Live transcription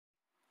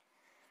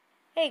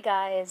Hey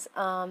guys,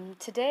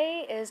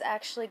 today is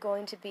actually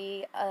going to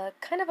be a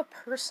kind of a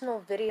personal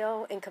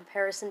video in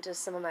comparison to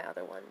some of my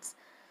other ones.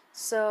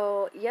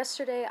 So,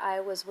 yesterday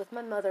I was with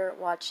my mother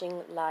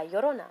watching La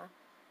Llorona.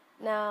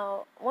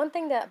 Now, one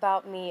thing that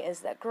about me is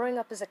that growing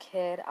up as a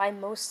kid, I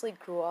mostly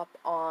grew up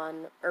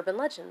on urban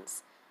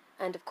legends.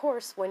 And of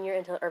course, when you're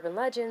into urban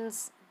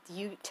legends,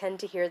 you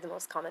tend to hear the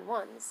most common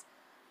ones.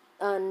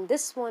 And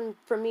this one,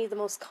 for me, the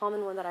most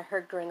common one that I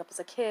heard growing up as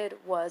a kid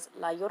was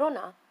La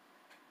Llorona.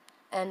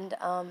 And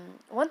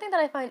one thing that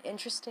I find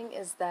interesting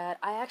is that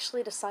I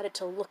actually decided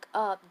to look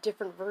up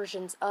different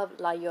versions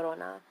of La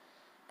Llorona.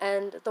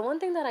 And the one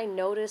thing that I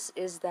notice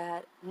is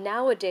that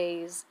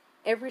nowadays,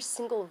 every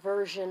single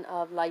version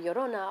of La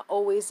Llorona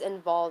always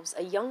involves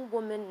a young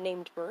woman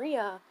named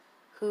Maria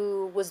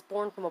who was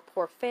born from a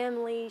poor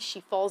family. She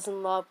falls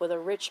in love with a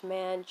rich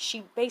man.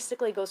 She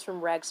basically goes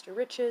from rags to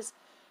riches,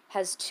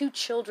 has two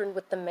children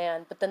with the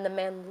man, but then the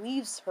man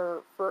leaves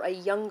her for a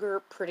younger,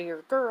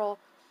 prettier girl,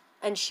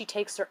 and she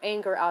takes her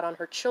anger out on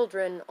her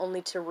children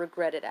only to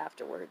regret it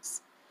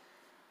afterwards.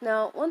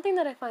 Now, one thing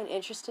that I find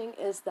interesting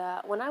is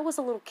that when I was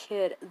a little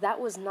kid, that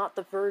was not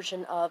the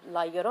version of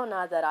La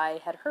Llorona that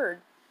I had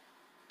heard.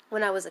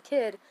 When I was a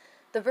kid,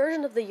 the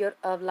version of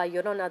La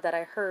Llorona that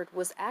I heard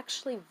was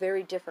actually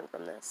very different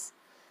from this.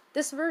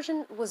 This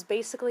version was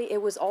basically,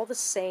 it was all the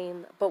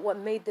same, but what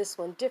made this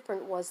one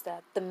different was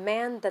that the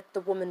man that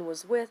the woman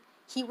was with,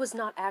 he was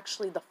not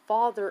actually the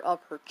father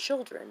of her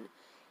children.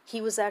 He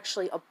was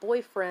actually a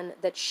boyfriend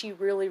that she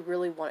really,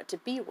 really wanted to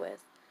be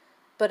with.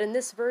 But in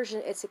this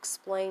version, it's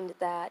explained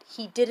that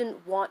he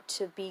didn't want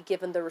to be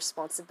given the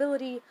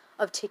responsibility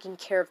of taking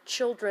care of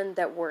children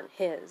that weren't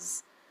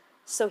his.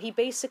 So he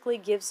basically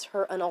gives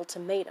her an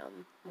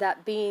ultimatum,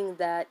 that being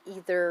that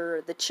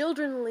either the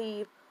children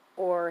leave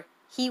or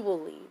he will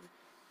leave.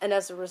 And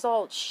as a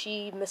result,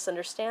 she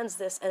misunderstands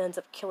this and ends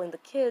up killing the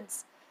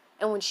kids.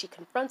 And when she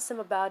confronts him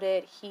about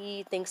it,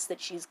 he thinks that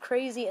she's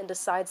crazy and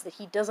decides that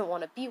he doesn't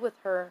want to be with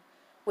her,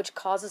 which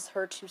causes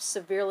her to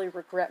severely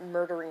regret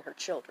murdering her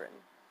children.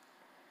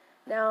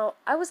 Now,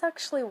 I was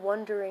actually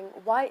wondering,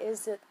 why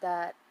is it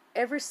that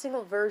every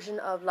single version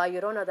of La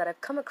Llorona that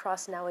I've come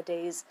across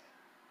nowadays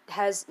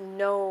has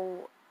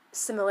no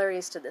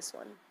similarities to this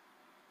one?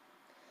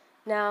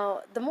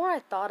 Now, the more I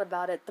thought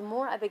about it, the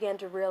more I began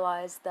to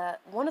realize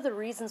that one of the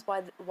reasons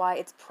why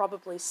it's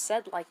probably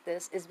said like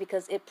this is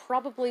because it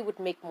probably would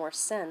make more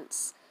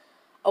sense.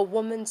 A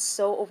woman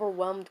so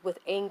overwhelmed with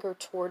anger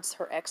towards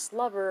her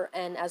ex-lover,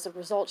 and as a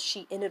result,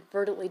 she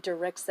inadvertently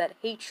directs that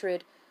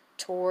hatred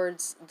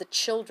towards the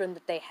children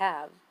that they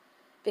have.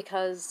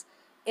 Because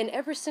in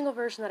every single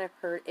version that I've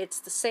heard, it's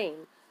the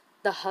same.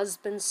 The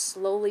husband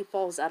slowly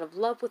falls out of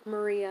love with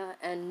Maria,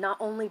 and not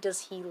only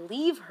does he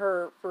leave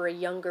her for a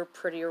younger,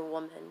 prettier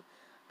woman,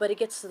 but it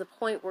gets to the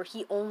point where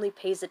he only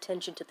pays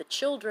attention to the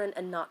children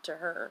and not to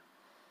her.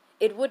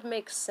 It would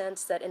make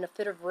sense that in a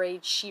fit of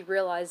rage, she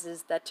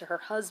realizes that to her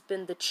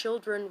husband, the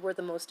children were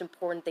the most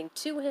important thing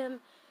to him,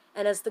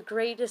 and as the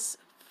greatest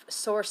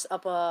source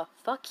of a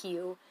fuck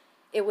you,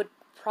 it would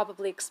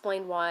probably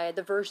explain why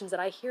the versions that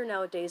I hear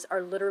nowadays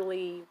are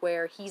literally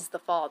where he's the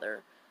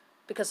father.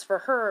 Because for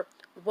her,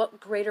 what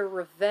greater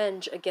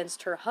revenge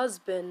against her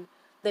husband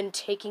than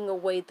taking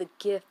away the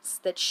gifts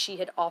that she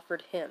had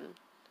offered him?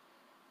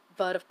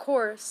 But of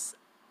course,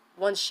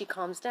 once she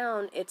calms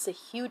down, it's a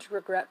huge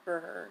regret for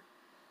her.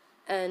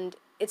 And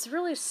it's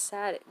really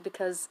sad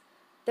because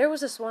there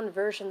was this one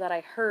version that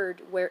I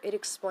heard where it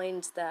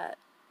explains that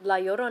La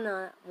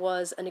Llorona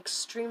was an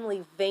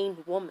extremely vain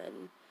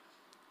woman.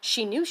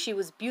 She knew she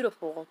was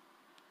beautiful,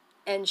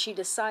 and she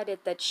decided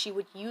that she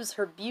would use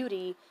her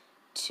beauty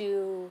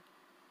to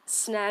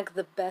snag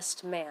the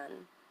best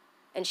man.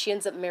 And she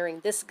ends up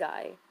marrying this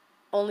guy,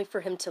 only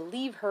for him to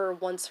leave her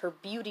once her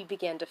beauty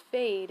began to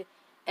fade,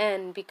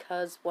 and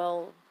because,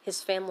 well,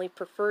 his family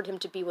preferred him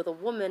to be with a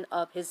woman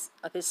of his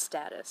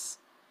status.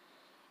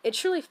 It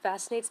truly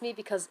fascinates me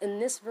because in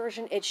this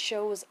version it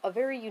shows a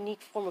very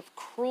unique form of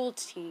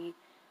cruelty,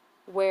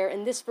 where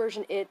in this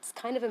version it's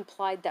kind of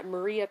implied that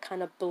Maria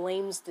kind of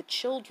blames the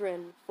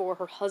children for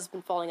her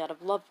husband falling out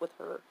of love with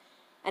her,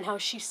 and how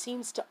she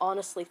seems to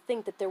honestly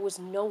think that there was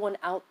no one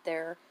out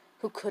there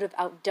who could have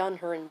outdone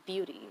her in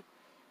beauty.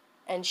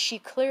 And she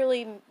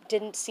clearly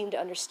didn't seem to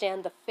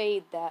understand the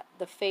phase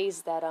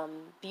that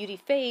beauty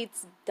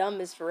fades,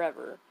 dumb is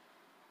forever.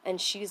 And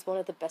she's one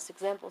of the best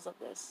examples of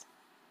this.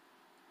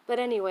 But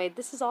anyway,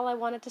 this is all I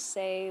wanted to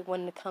say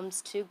when it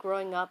comes to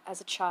growing up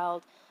as a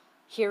child,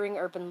 hearing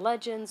urban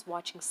legends,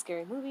 watching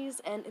scary movies,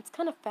 and it's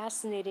kind of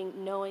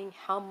fascinating knowing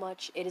how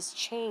much it has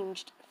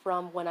changed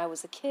from when I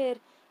was a kid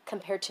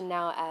compared to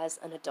now as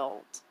an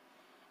adult.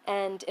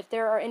 And if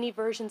there are any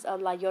versions of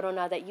La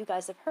Llorona that you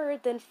guys have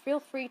heard, then feel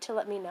free to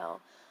let me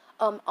know.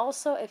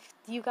 Also, if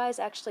you guys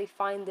actually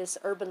find this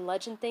urban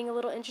legend thing a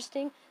little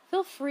interesting,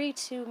 feel free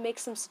to make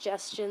some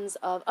suggestions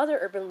of other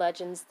urban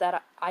legends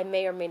that I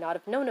may or may not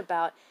have known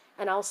about,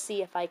 and I'll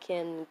see if I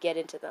can get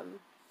into them.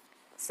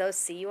 So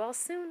see you all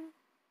soon.